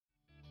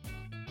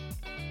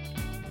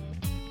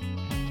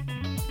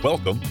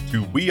Welcome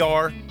to We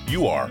Are,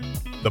 You Are,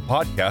 the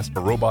podcast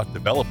for robot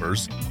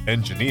developers,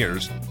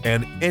 engineers,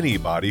 and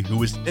anybody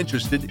who is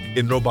interested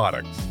in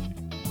robotics.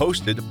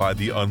 Hosted by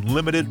the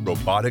Unlimited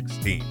Robotics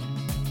team.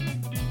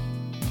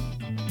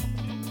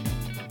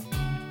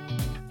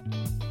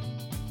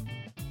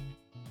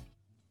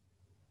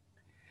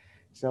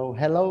 So,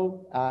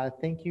 hello.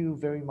 Thank you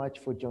very much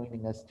for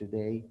joining us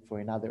today for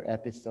another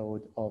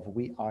episode of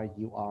We Are,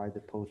 You Are, the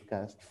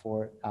podcast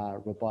for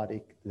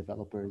robotic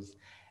developers.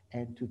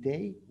 And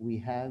today we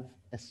have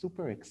a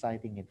super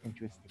exciting and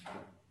interesting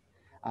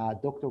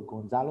guest, Dr.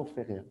 Gonzalo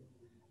Ferrer.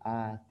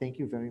 Thank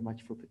you very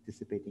much for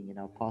participating in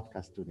our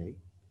podcast today.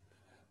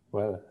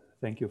 Well,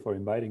 thank you for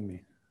inviting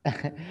me.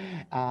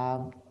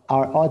 Our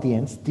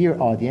audience, dear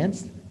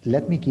audience,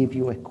 let me give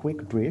you a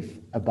quick brief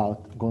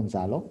about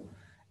Gonzalo.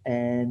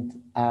 And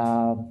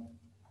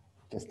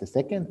just a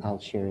second, I'll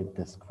share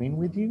the screen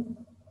with you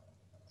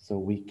so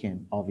we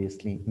can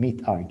obviously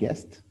meet our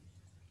guest.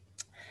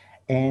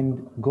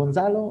 And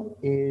Gonzalo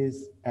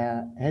is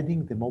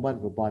heading the Mobile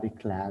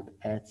Robotic Lab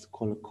at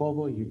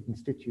Skolkovo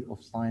Institute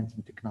of Science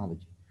and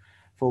Technology,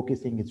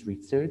 focusing its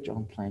research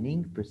on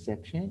planning,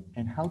 perception,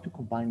 and how to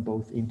combine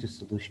both into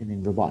solution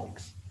in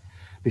robotics.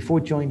 Before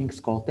joining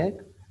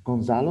Skoltech,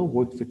 Gonzalo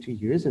worked for 2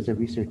 years as a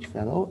research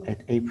fellow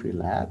at April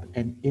Lab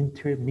and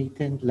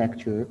intermittent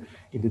lecturer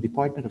in the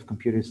Department of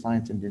Computer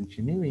Science and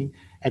Engineering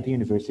at the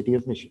University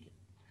of Michigan.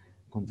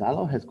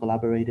 Gonzalo has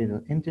collaborated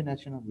on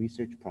international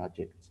research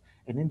projects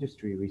and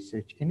industry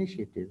research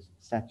initiatives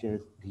such as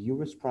the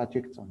EUROS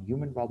projects on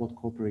human-robot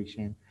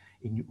cooperation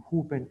in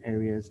urban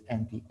areas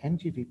and the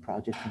NGV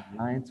project in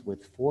alliance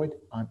with Ford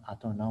on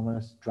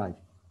autonomous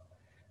driving.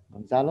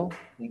 Gonzalo,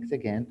 thanks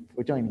again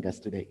for joining us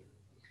today.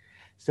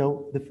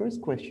 So the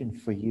first question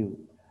for you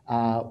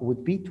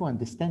would be to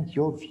understand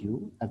your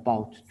view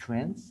about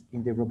trends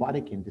in the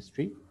robotic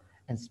industry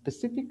and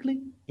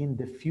specifically in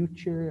the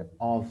future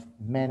of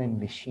man and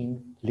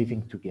machine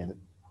living together.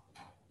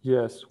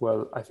 Yes,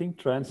 well, I think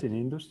trends in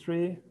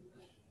industry,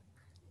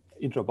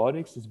 in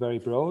robotics is very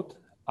broad.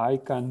 I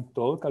can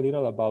talk a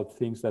little about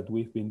things that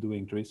we've been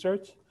doing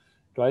research,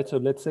 right? So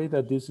let's say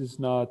that this is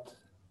not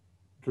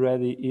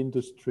ready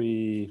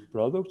industry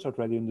products or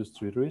ready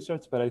industry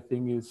research, but I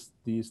think it's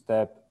the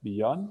step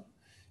beyond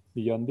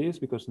this,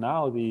 because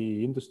now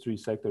the industry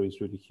sector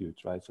is really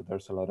huge, right? So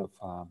there's a lot of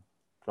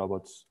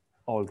robots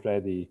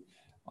already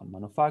on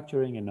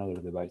manufacturing and other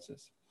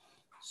devices.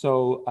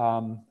 So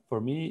for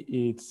me,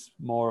 it's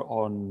more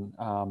on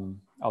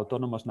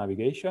autonomous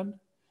navigation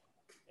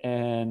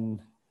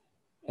and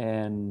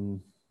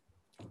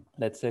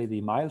let's say the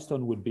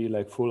milestone would be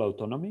like full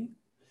autonomy.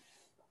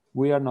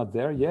 We are not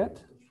there yet,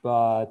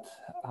 but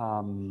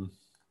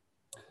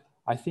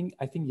I think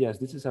yes,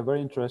 this is a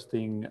very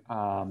interesting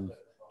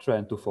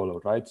trend to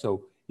follow, right?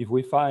 So if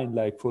we find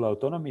like full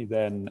autonomy,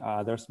 then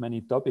there's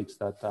many topics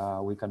that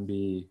we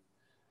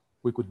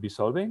could be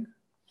solving.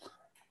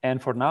 And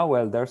for now,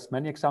 well, there's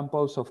many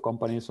examples of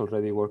companies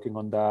already working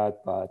on that,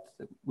 but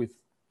with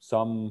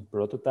some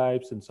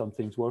prototypes and some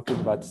things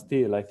working. But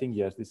still, I think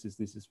yes, this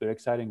is very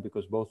exciting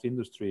because both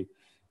industry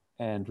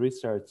and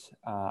research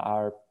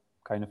are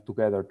kind of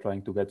together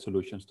trying to get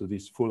solutions to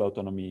this full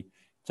autonomy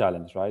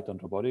challenge, right, on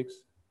robotics.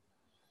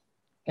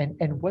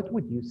 And what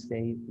would you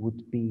say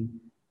would be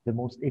the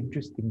most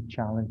interesting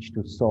challenge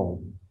to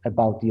solve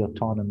about the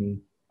autonomy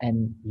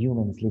and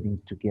humans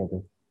living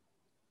together?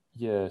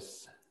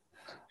 Yes,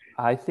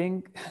 I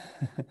think,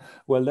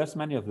 well, there's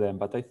many of them,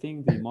 but I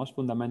think the most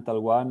fundamental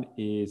one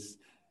is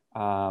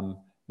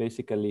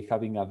basically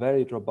having a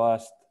very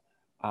robust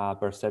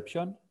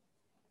perception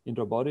in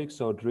robotics.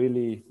 So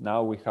really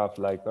now we have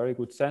like very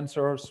good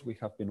sensors. We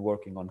have been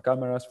working on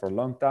cameras for a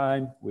long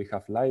time. We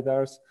have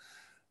LiDARs,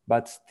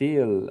 but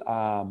still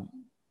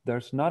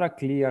there's not a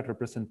clear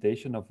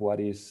representation of what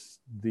is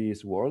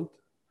this world,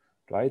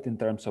 right? In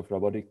terms of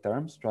robotic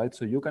terms, right?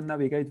 So you can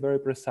navigate very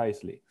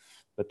precisely,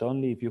 but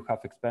only if you have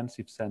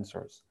expensive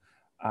sensors.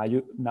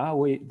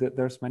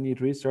 There's many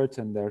research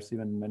and there's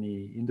even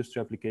many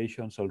industry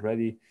applications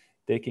already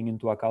taking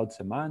into account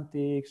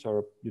semantics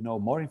or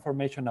more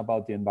information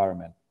about the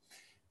environment.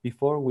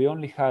 Before we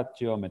only had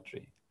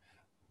geometry,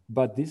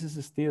 but this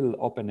is still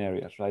open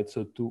areas, right?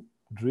 So to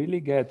really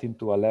get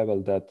into a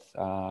level that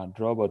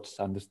robots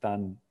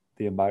understand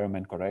the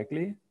environment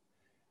correctly,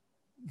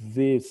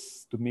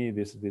 this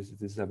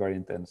is a very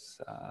intense,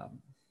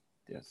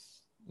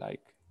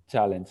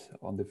 challenge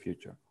on the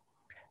future.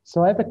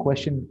 So I have a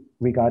question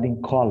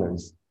regarding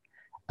colors.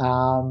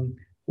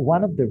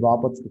 One of the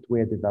robots that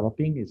we're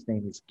developing, his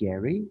name is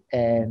Gary,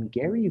 and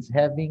Gary is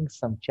having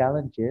some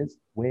challenges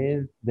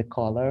with the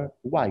color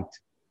white.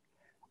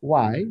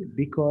 Why?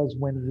 Because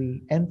when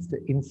we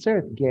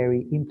insert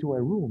Gary into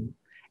a room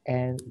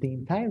and the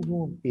entire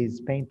room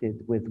is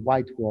painted with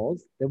white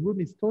walls, the room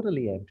is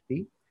totally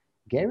empty.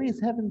 Gary is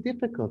having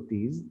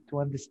difficulties to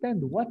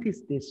understand what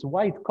is this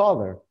white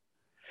color.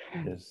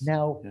 Yes.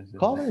 Now, yes.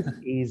 colors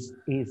is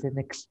an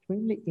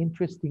extremely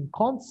interesting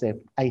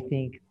concept, I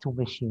think, to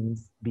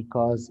machines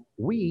because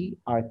we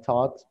are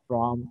taught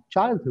from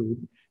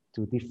childhood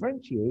to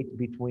differentiate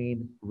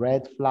between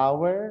red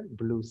flower,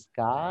 blue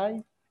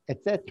sky,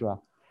 etc.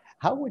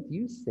 How would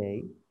you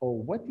say, or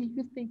what do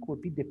you think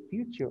would be the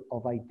future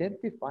of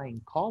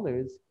identifying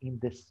colors in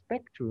the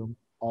spectrum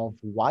of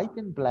white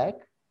and black,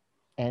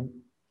 and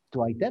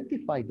to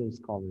identify those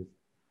colors?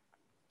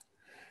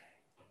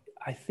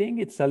 I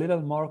think it's a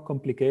little more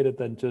complicated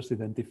than just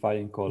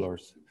identifying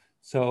colors.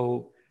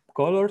 So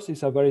colors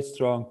is a very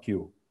strong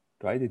cue,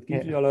 right? It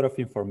gives you a lot of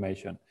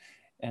information,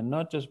 and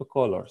not just by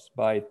colors,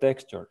 by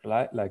texture,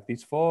 like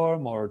this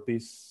form or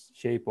this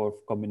shape or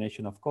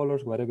combination of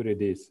colors, whatever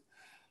it is.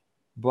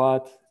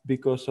 But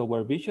because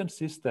our vision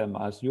system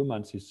as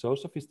humans is so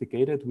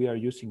sophisticated, we are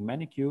using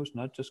many cues,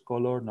 not just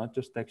color, not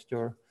just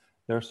texture.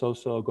 There's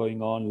also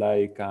going on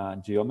like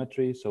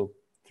geometry, so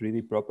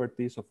 3D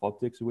properties of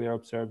objects we are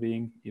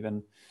observing,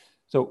 even.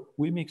 So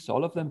we mix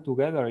all of them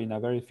together in a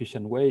very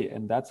efficient way,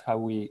 and that's how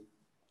we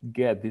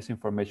get this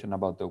information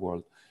about the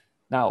world.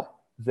 Now,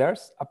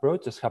 there's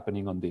approaches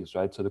happening on this,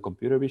 right? So the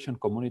computer vision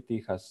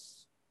community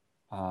has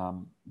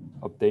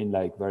obtained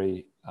like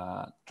very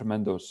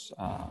tremendous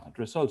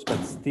results,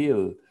 but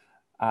still,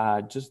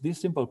 just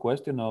this simple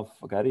question of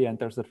Gary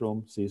enters the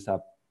room, sees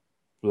a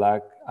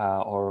black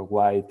or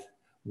white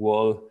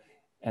wall,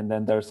 and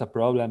then there's a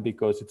problem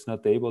because it's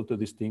not able to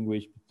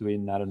distinguish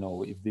between, I don't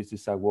know, if this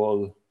is a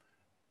wall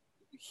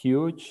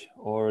huge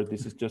or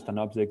this is just an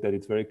object that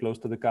is very close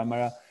to the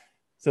camera.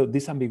 So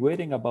this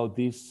ambiguity about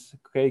these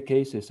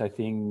cases, I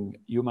think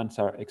humans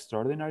are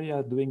extraordinary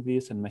at doing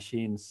this, and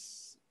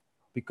machines,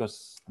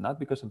 not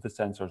because of the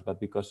sensors, but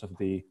because of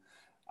the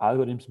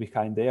algorithms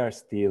behind, they are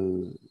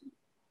still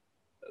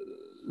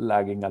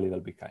lagging a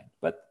little behind.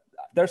 But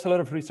there's a lot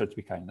of research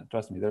behind it.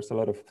 Trust me, there's a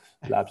lot of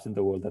labs in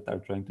the world that are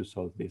trying to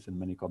solve this, and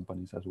many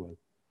companies as well.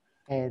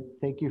 And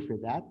thank you for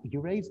that.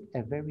 You raised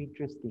a very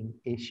interesting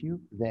issue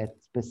that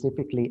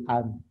specifically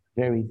I'm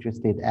very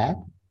interested at,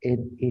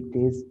 and it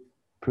is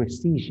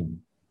precision.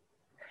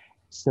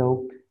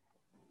 So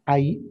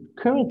I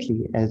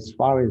currently, as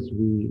far as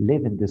we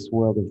live in this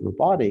world of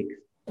robotics,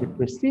 the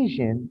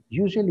precision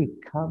usually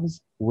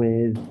comes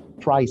with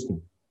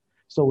pricing.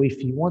 So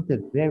if you want a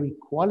very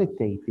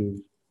qualitative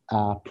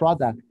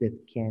product that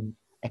can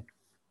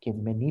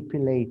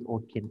manipulate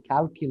or can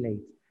calculate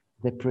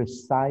the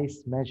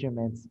precise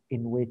measurements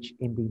in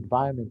the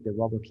environment the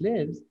robot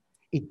lives,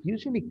 it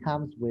usually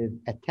comes with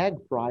a tag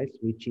price,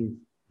 which is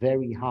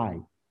very high.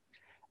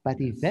 But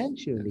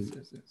eventually,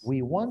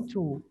 we want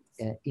to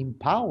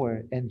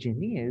empower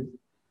engineers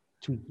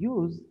to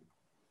use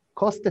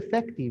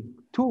cost-effective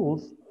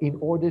tools in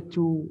order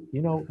to,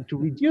 to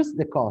reduce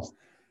the cost.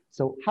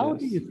 So how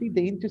do you see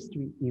the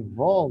industry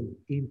evolve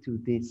into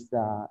this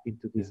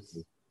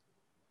place?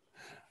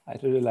 I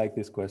really like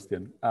this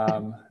question.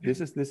 This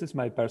is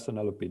my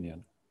personal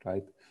opinion,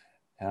 right?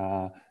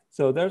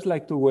 So there's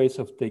like two ways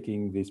of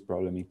taking this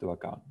problem into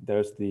account.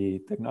 There's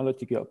the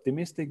technologically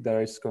optimistic that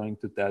is going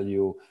to tell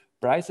you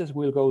prices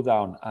will go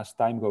down as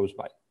time goes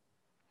by,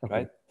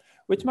 right?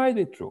 Which might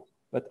be true,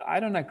 but I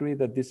don't agree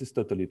that this is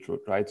totally true,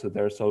 right? So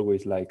there's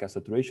always like a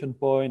saturation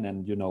point,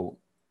 and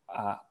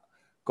a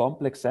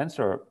complex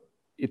sensor,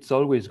 it's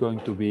always going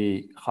to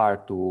be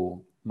hard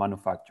to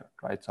manufacture,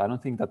 right? So I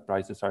don't think that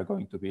prices are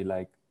going to be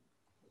like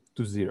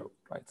to zero,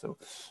 right? So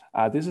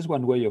this is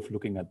one way of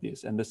looking at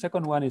this. And the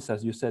second one is,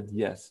 as you said,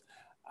 yes,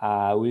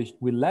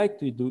 we like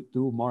to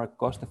do more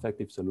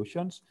cost-effective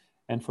solutions.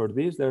 And for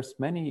this, there's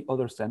many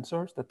other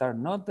sensors that are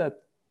not that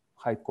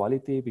high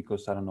quality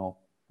because, I don't know,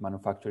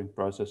 manufacturing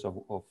process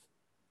or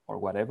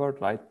whatever,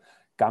 right?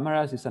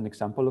 Cameras is an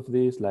example of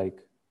this, like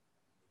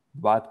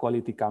bad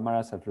quality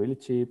cameras are really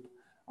cheap.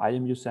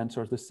 IMU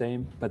sensors the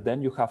same, but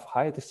then you have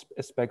high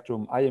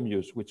spectrum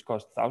IMUs, which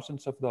cost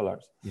thousands of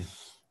dollars. Yeah.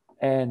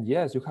 And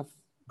yes, you have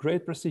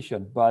great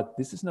precision, but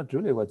this is not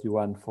really what you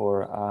want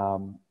for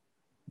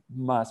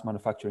mass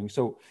manufacturing.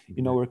 So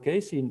in our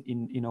case,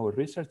 in our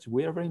research,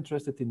 we are very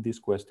interested in this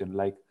question.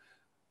 Like,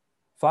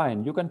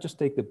 fine, you can just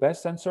take the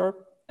best sensor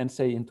and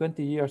say in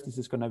 20 years, this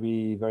is going to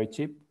be very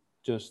cheap.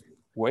 Just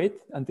wait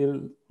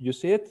until you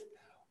see it.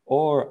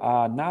 Or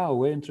now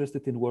we're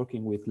interested in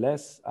working with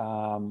less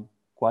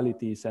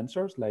quality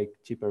sensors, like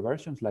cheaper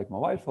versions, like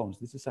mobile phones.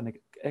 This is an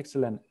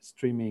excellent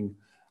streaming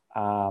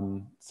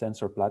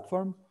sensor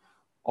platform.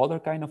 Other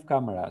kind of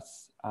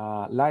cameras,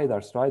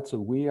 LiDARs, right? So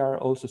we are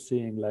also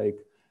seeing like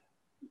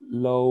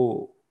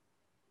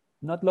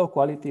not low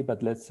quality,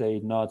 but let's say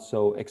not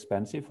so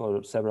expensive,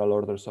 or several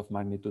orders of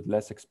magnitude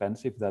less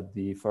expensive than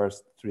the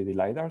first 3D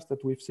LiDARs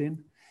that we've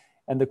seen.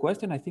 And the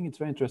question, I think it's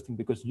very interesting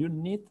because you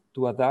need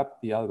to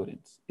adapt the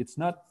algorithms. It's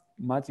not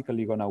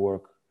magically gonna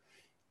work.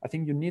 I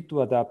think you need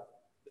to adapt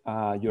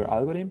your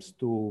algorithms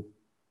to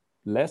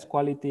less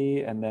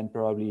quality, and then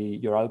probably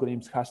your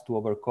algorithms has to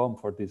overcome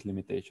for these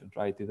limitations,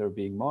 right? Either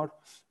being more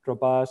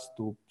robust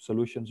to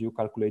solutions you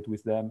calculate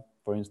with them.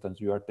 For instance,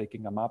 you are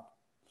taking a map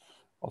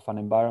of an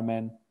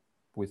environment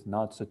with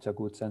not such a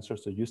good sensor,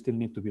 so you still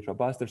need to be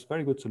robust. There's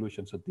very good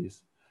solutions at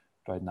this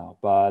right now.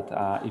 But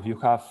if you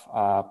have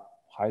a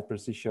high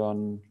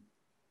precision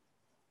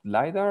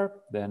LiDAR,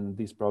 then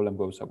this problem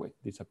goes away,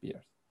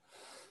 disappears.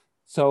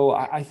 So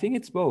I think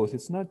it's both.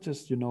 It's not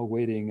just,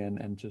 waiting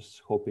and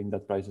just hoping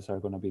that prices are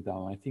going to be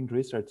down. I think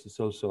research is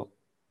also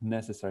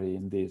necessary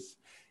in this.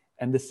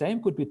 And the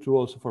same could be true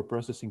also for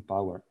processing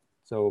power.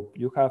 So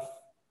you have,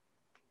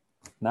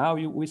 now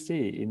we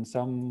see in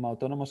some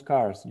autonomous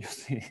cars, you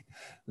see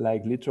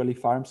like literally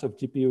farms of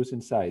GPUs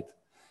inside.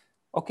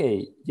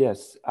 Okay,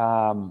 yes,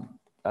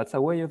 that's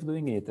a way of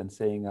doing it and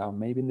saying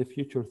maybe in the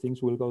future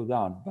things will go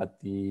down. But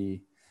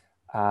the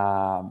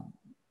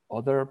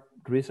other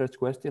research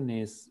question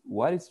is,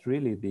 what is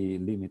really the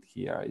limit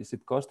here? Is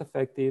it cost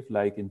effective?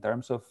 Like in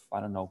terms of,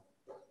 I don't know,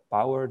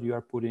 power you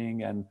are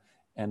putting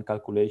and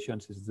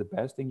calculations, is the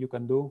best thing you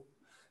can do?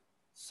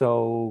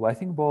 So I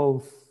think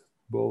both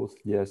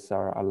yes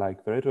are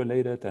like very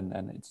related,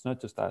 and it's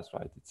not just us,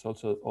 right? It's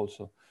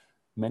also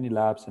many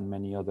labs and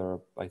many other,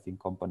 I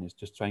think, companies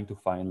just trying to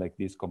find like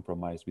this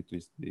compromise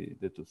between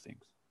the two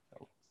things.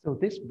 So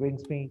this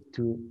brings me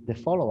to the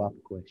follow-up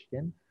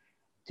question.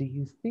 Do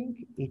you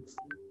think it's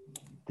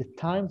the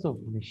times of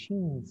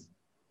machines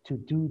to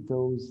do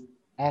those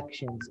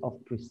actions of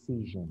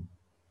precision?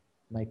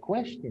 My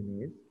question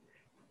is,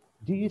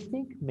 do you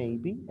think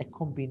maybe a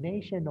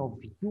combination of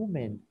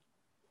human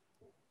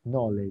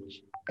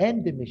knowledge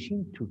and the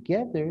machine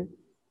together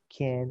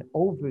can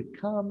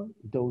overcome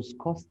those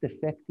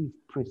cost-effective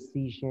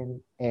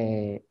precision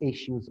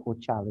issues or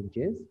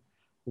challenges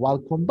while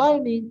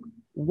combining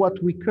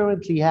what we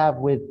currently have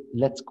with,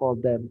 let's call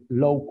them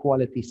low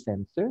quality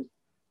sensors,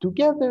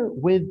 together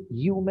with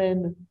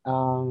human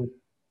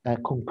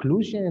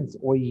conclusions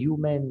or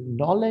human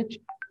knowledge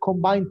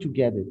combined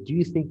together? Do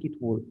you think it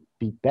will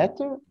be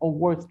better or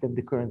worse than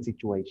the current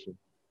situation?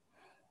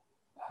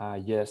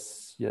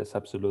 Yes,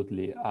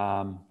 absolutely.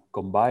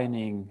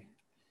 Combining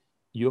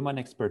human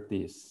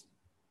expertise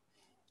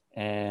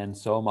and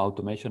some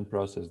automation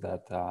process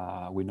that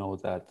we know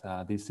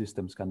that these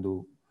systems can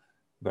do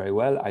very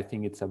well, I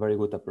think it's a very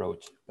good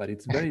approach. But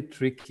it's very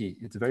tricky.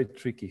 It's very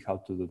tricky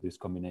how to do this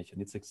combination.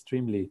 It's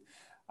extremely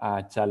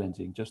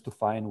challenging just to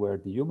find where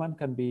the human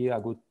can be a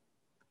good,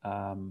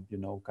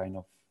 kind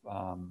of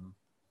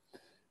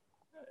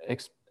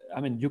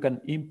you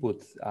can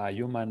input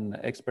human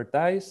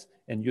expertise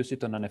and use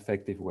it on an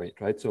effective way,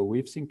 right? So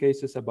we've seen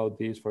cases about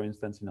this, for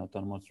instance, in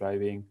autonomous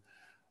driving,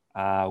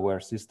 where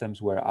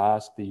systems were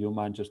asked the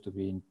human just to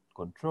be in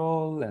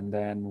control, and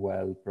then,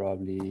 well,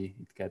 probably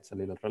it gets a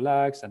little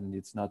relaxed and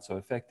it's not so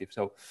effective.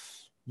 So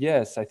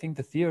yes, I think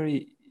the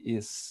theory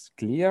is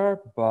clear,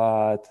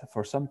 but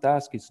for some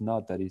tasks, it's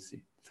not that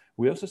easy.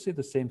 We also see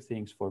the same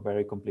things for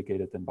very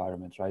complicated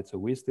environments, right? So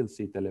we still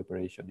see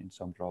teleoperation in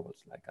some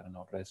robots, like, I don't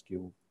know,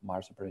 rescue,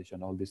 Mars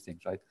operation, all these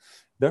things, right?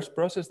 There's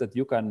process that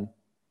you can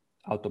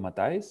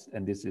automatize,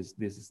 and this is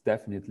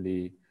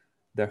definitely,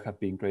 there have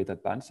been great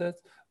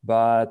advances,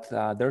 but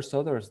there's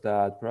others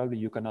that probably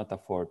you cannot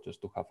afford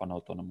just to have an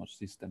autonomous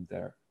system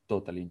there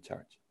totally in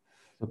charge.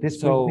 So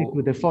this brings me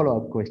to the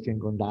follow-up question,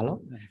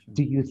 Gonzalo.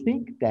 Do you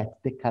think that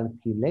the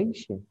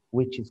calculation,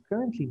 which is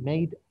currently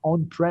made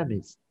on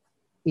premise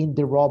in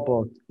the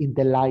robot, in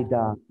the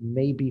LiDAR,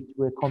 maybe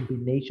through a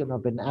combination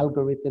of an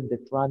algorithm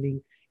that's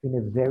running in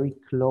a very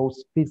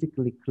close,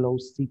 physically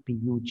close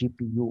CPU,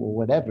 GPU, or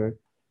whatever,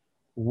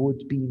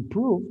 would be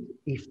improved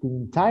if the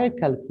entire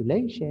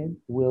calculation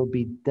will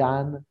be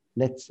done,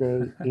 let's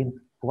say, in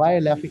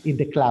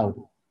the cloud?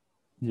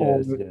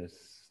 Yes,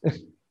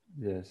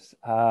 yes.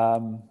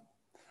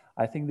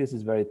 I think this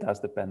is very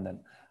task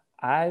dependent.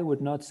 I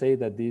would not say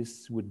that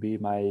this would be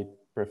my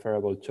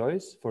preferable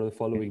choice for the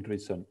following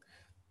reason.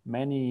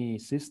 Many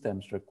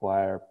systems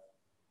require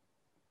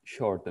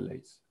short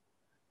delays.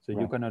 So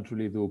you cannot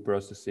really do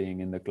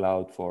processing in the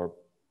cloud for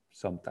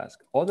some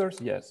tasks.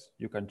 Others, yes,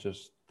 you can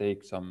just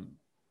take some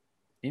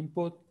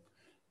input,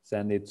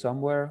 send it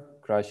somewhere,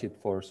 crash it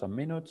for some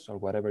minutes or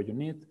whatever you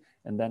need,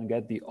 and then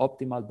get the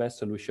optimal best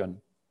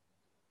solution.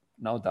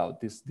 No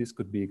doubt, this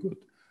could be good.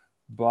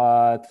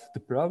 But the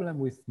problem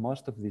with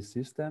most of these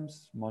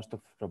systems, most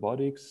of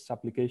robotics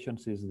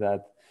applications, is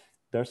that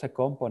there's a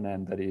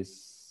component that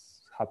is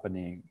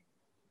happening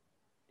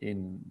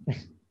in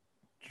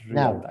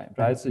real time,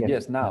 right? So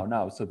yes,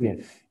 now. So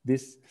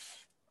this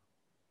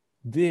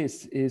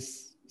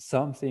is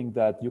something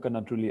that you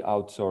cannot really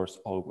outsource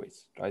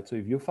always, right? So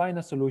if you find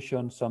a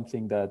solution,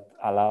 something that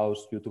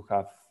allows you to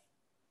have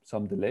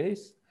some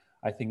delays,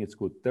 I think it's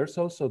good. There's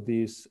also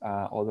this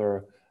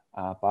other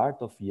part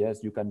of,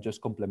 yes, you can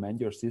just complement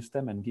your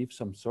system and give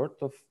some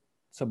sort of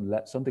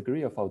some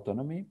degree of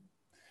autonomy,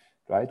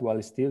 right?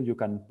 While still you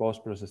can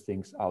post-process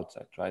things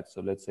outside, right?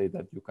 So let's say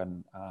that you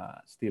can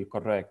still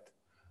correct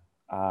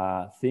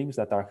things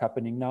that are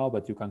happening now,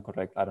 but you can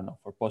correct, I don't know,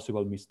 for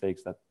possible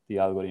mistakes that the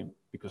algorithm,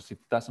 because it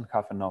doesn't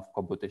have enough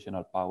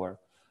computational power,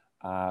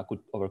 could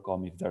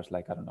overcome if there's,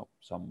 like, I don't know,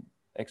 some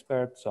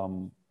expert,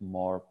 some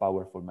more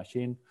powerful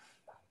machine.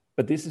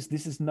 But this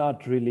is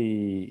not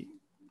really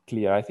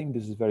clear. I think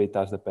this is very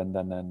task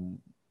dependent, and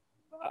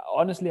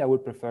honestly, I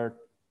would prefer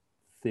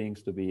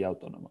things to be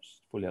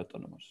autonomous, fully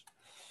autonomous.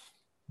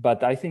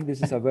 But I think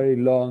this is a very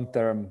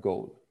long-term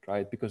goal,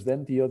 right? Because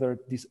then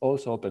this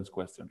also opens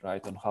questions,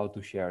 right, on how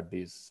to share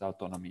this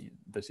autonomy,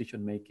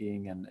 decision making,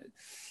 and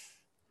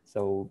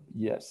so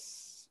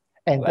yes.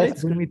 And Well, that's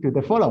it's bring me to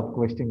the follow-up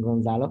question,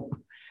 Gonzalo.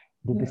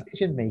 The yeah.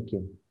 decision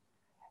making.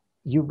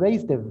 You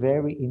raised a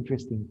very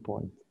interesting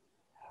point.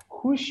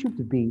 Who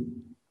should be,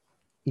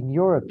 in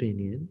your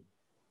opinion,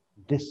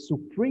 the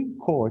Supreme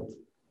Court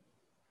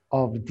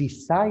of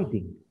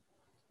deciding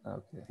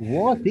Okay.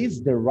 what is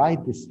the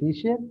right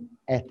decision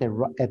at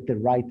at the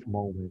right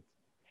moment?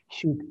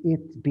 Should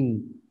it be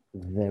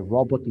the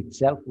robot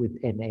itself with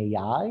an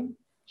AI?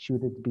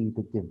 Should it be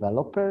the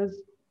developers,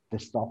 the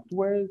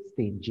softwares,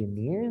 the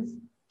engineers,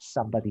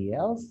 somebody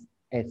else,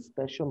 a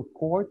special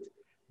court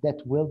that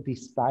will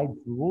decide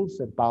rules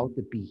about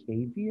the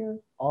behavior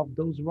of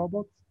those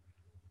robots?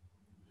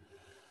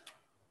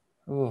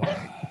 Oh,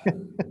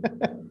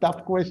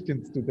 Tough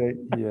questions today.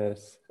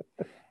 yes.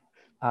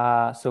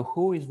 So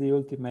who is the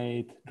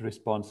ultimate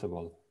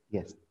responsible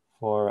Yes.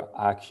 for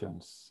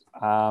actions?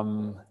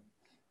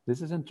 This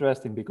is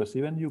interesting because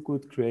even you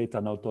could create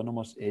an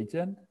autonomous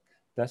agent.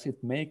 Does it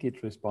make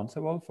it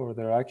responsible for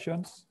their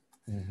actions?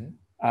 Mhm.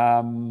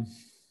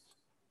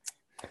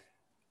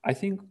 I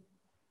think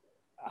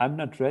I'm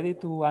not ready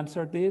to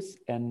answer this,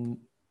 and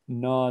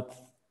not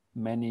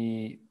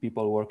many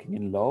people working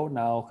in law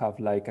now have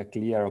like a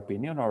clear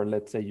opinion, or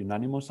let's say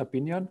unanimous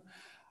opinion.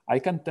 I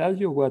can tell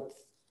you what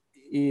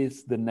is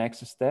the next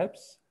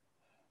steps,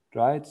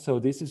 right? So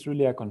this is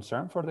really a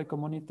concern for the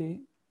community,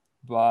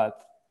 but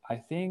I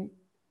think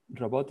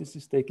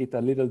roboticists take it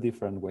a little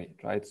different way,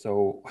 right?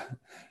 So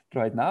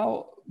right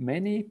now,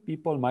 many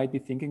people might be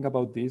thinking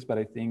about this, but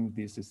I think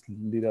this is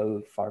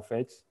little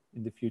far-fetched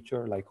in the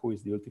future, like who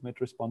is the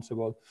ultimate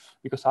responsible?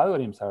 Because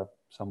algorithms are,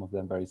 some of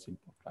them, very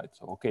simple, right?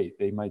 So, okay,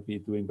 they might be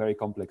doing very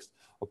complex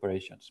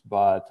operations,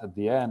 but at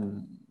the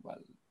end,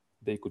 well,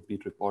 they could be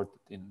reported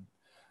in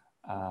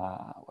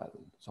well,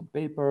 some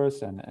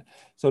papers. And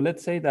so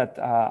let's say that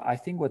I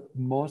think what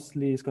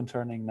mostly is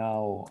concerning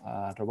now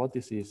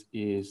roboticists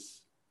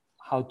is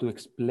how to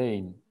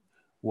explain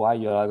why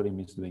your algorithm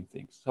is doing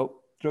things.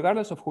 So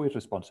regardless of who is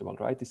responsible,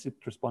 right? Is it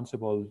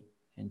responsible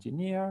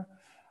engineer,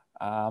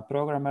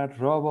 programmer,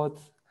 robot?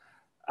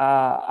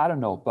 I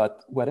don't know,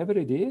 but whatever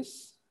it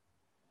is,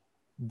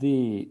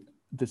 the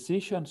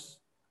decisions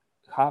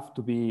have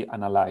to be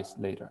analyzed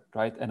later,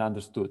 right? And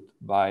understood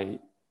by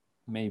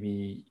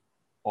maybe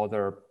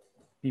other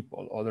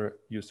people, other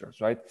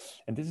users, right?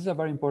 And this is a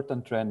very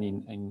important trend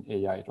in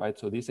AI, right?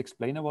 So this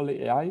explainable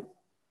AI,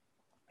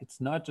 it's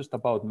not just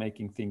about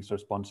making things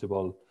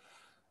responsible.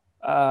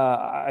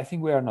 I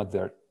think we are not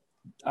there,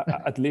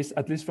 at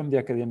least from the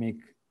academic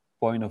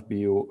point of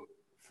view,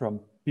 from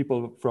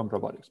people from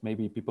robotics.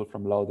 Maybe people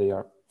from law, they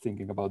are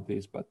thinking about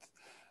this, but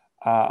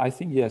I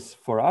think, yes,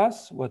 for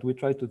us, what we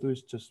try to do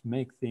is just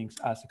make things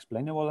as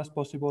explainable as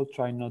possible,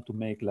 try not to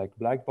make like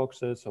black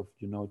boxes of,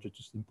 you know, to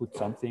just input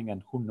something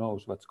and who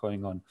knows what's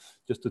going on,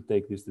 just to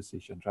take this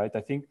decision, right?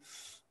 I think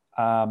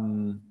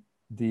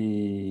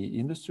the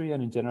industry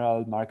and in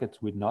general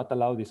markets would not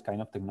allow this kind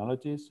of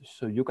technologies.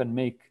 So you can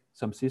make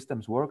some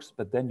systems works,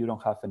 but then you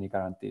don't have any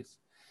guarantees.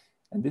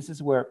 And this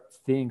is where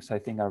things, I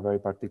think, are very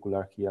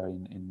particular here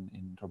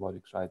in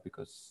robotics, right?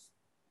 Because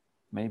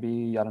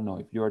maybe, I don't know,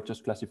 if you're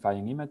just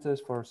classifying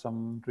images for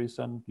some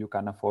reason, you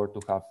can afford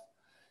to have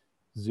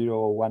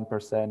 0,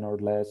 1% or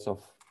less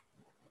of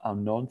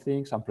unknown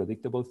things,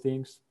 unpredictable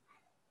things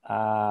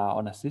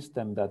on a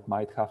system that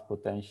might have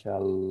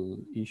potential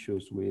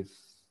issues with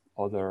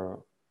other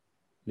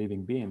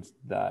living beings.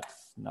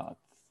 That's not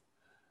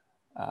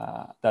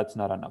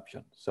an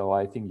option. So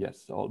I think,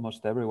 yes,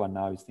 almost everyone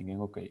now is thinking,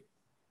 okay,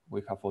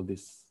 we have all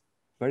these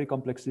very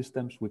complex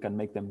systems, we can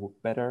make them work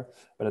better,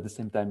 but at the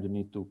same time, you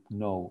need to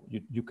know,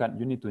 you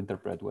need to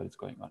interpret what is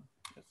going on.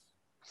 Yes.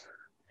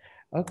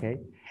 Okay.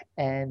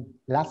 And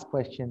last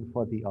question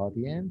for the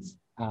audience,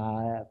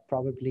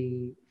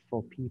 probably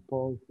for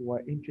people who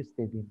are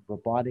interested in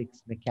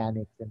robotics,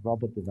 mechanics, and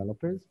robot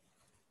developers.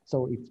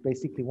 So it's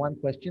basically one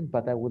question,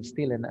 but I would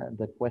steal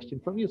the question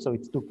from you. So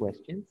it's two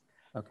questions.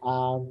 Okay.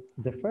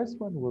 The first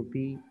one will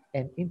be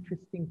an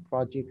interesting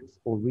project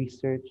or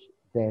research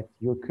that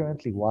you're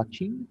currently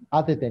watching,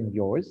 other than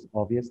yours,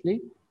 obviously.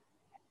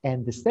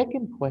 And the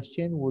second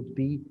question would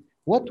be,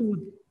 what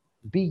would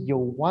be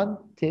your one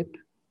tip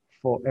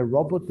for a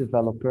robot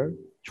developer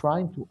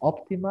trying to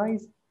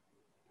optimize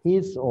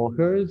his or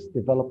her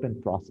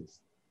development process?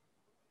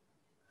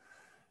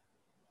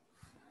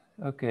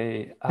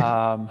 Okay.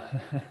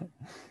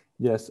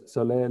 Yes.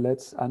 So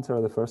let's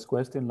answer the first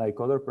question. Like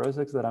other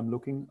projects that I'm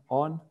looking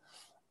on,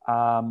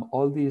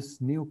 all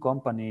these new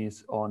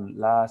companies on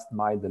last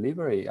mile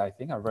delivery, I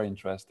think, are very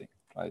interesting,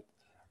 right?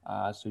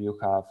 So you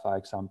have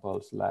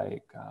examples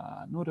like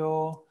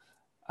Nuro.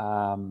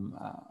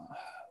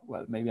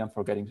 Well, maybe I'm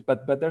forgetting,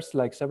 but there's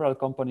like several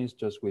companies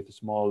just with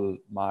small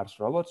Mars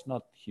robots,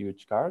 not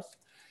huge cars.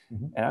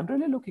 Mm-hmm. And I'm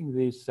really looking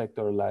this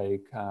sector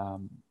like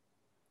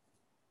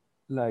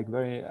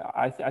very,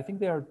 I think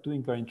they are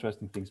doing very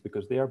interesting things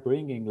because they are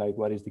bringing like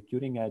what is the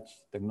cutting edge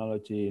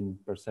technology in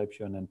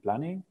perception and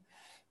planning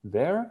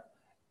there.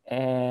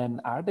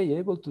 And are they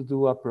able to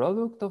do a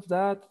product of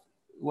that?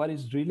 What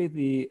is really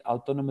the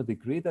autonomous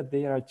degree that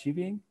they are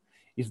achieving?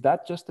 Is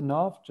that just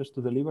enough just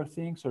to deliver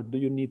things, or do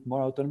you need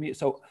more autonomy?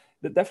 So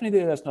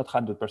definitely that's not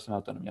 100%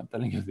 autonomy. I'm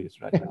telling you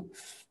this right now.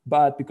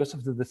 But because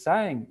of the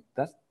design,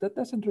 that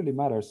doesn't really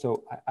matter.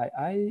 So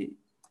I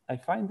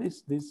find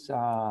this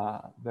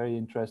very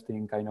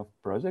interesting kind of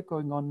project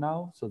going on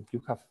now. So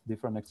you have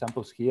different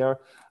examples here.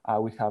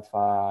 We have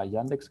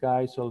Yandex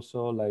guys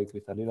also, like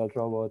with a little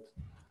robot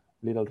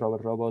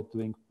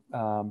doing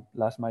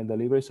last mile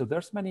delivery. So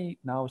there's many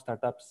now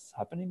startups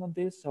happening on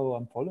this. So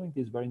I'm following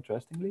this very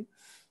interestingly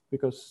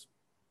because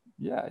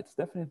yeah, it's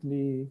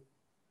definitely.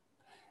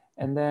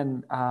 And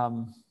then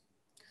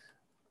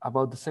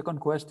about the second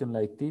question,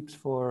 like tips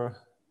for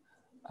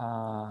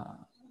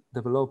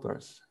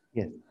developers.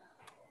 Yes.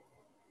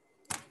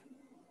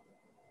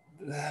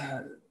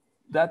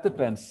 That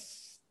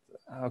depends.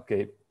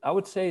 Okay, I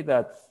would say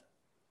that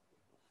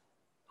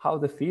how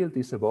the field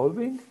is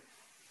evolving,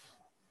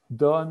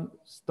 don't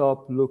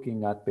stop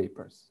looking at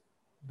papers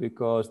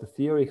because the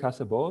theory has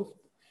evolved.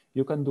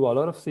 You can do a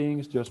lot of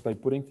things just by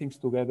putting things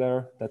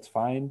together. That's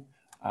fine.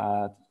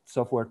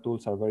 Software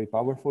tools are very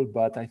powerful,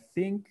 but I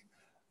think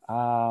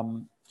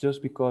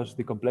just because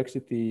the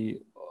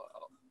complexity,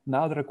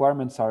 now the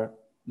requirements are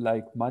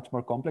like much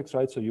more complex,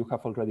 right? So you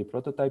have already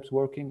prototypes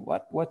working.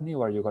 What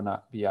new are you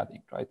gonna be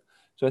adding, right?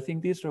 So I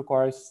think this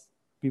requires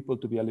people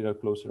to be a little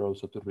closer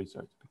also to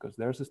research because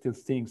there's still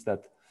things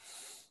that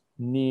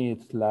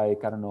need,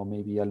 like, I don't know,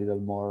 maybe a little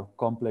more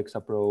complex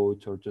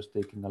approach or just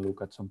taking a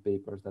look at some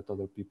papers that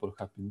other people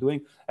have been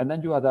doing. And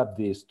then you adapt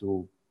this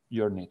to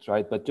your needs,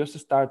 right? But just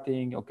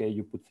starting, okay,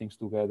 you put things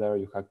together,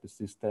 you hack the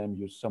system,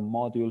 use some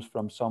modules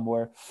from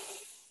somewhere.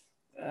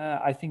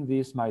 I think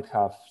this might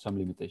have some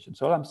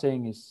limitations. All I'm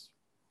saying is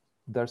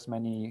there's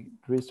many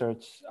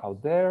research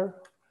out there,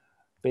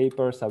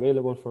 papers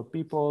available for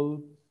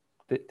people.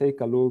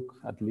 Take a look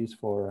at least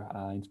for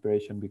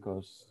inspiration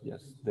because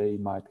yes, they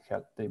might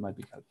help. They might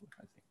be helpful,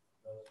 I think.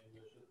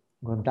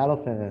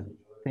 Gonzalo Ferrer,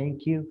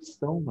 thank you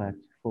so much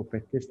for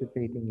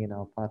participating in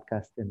our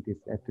podcast in this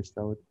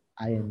episode.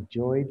 I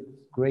enjoyed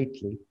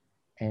greatly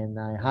and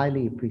I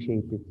highly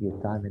appreciated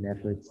your time and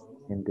efforts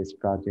in this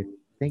project.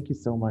 Thank you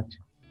so much.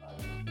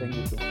 Thank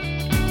you so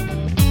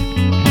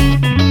much.